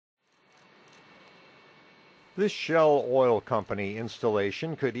This Shell Oil Company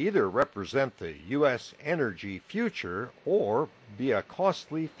installation could either represent the U.S. energy future or be a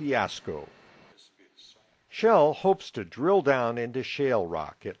costly fiasco. Shell hopes to drill down into shale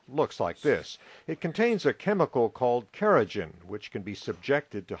rock. It looks like this. It contains a chemical called kerogen, which can be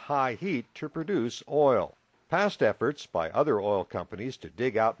subjected to high heat to produce oil. Past efforts by other oil companies to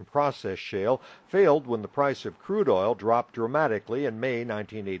dig out and process shale failed when the price of crude oil dropped dramatically in May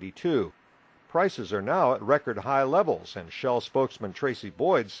 1982. Prices are now at record high levels, and Shell spokesman Tracy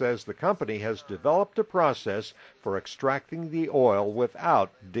Boyd says the company has developed a process for extracting the oil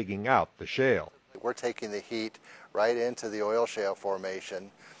without digging out the shale. We're taking the heat right into the oil shale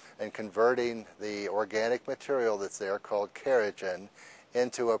formation and converting the organic material that's there, called kerogen,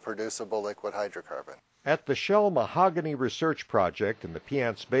 into a producible liquid hydrocarbon. At the Shell Mahogany Research Project in the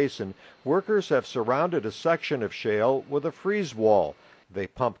Piceance Basin, workers have surrounded a section of shale with a freeze wall. They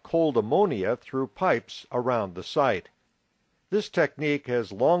pump cold ammonia through pipes around the site. This technique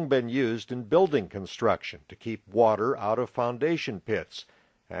has long been used in building construction to keep water out of foundation pits.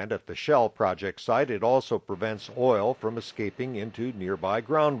 And at the Shell project site, it also prevents oil from escaping into nearby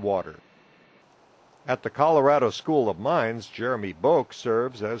groundwater. At the Colorado School of Mines, Jeremy Boak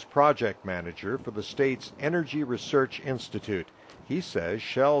serves as project manager for the state's Energy Research Institute. He says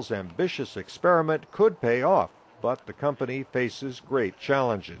Shell's ambitious experiment could pay off, but the company faces great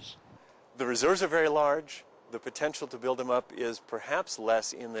challenges. The reserves are very large. The potential to build them up is perhaps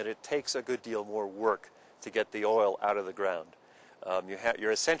less in that it takes a good deal more work to get the oil out of the ground.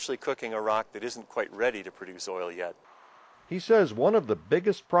 You're essentially cooking a rock that isn't quite ready to produce oil yet. He says one of the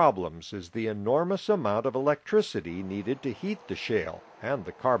biggest problems is the enormous amount of electricity needed to heat the shale and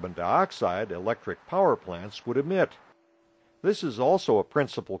the carbon dioxide electric power plants would emit. This is also a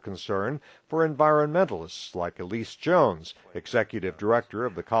principal concern for environmentalists like Elise Jones, executive director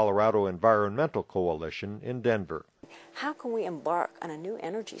of the Colorado Environmental Coalition in Denver. How can we embark on a new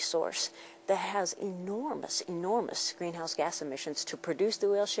energy source that has enormous greenhouse gas emissions to produce the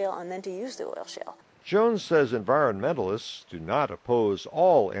oil shale and then to use the oil shale? Jones says environmentalists do not oppose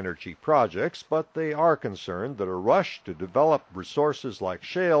all energy projects, but they are concerned that a rush to develop resources like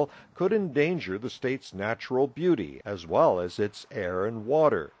shale could endanger the state's natural beauty as well as its air and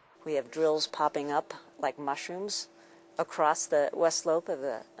water. We have drills popping up like mushrooms across the west slope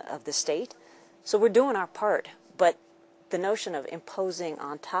of the state. So we're doing our part, but the notion of imposing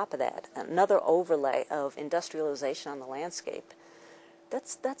on top of that another overlay of industrialization on the landscape,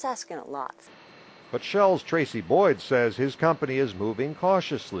 that's asking a lot. But Shell's Tracy Boyd says his company is moving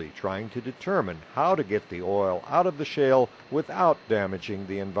cautiously, trying to determine how to get the oil out of the shale without damaging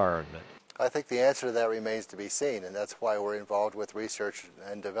the environment. I think the answer to that remains to be seen, and that's why we're involved with research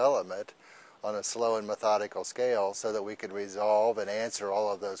and development on a slow and methodical scale so that we can resolve and answer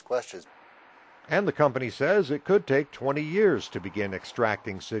all of those questions. And the company says it could take 20 years to begin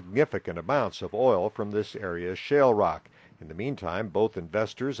extracting significant amounts of oil from this area's shale rock. In the meantime, both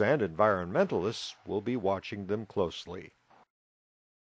investors and environmentalists will be watching them closely.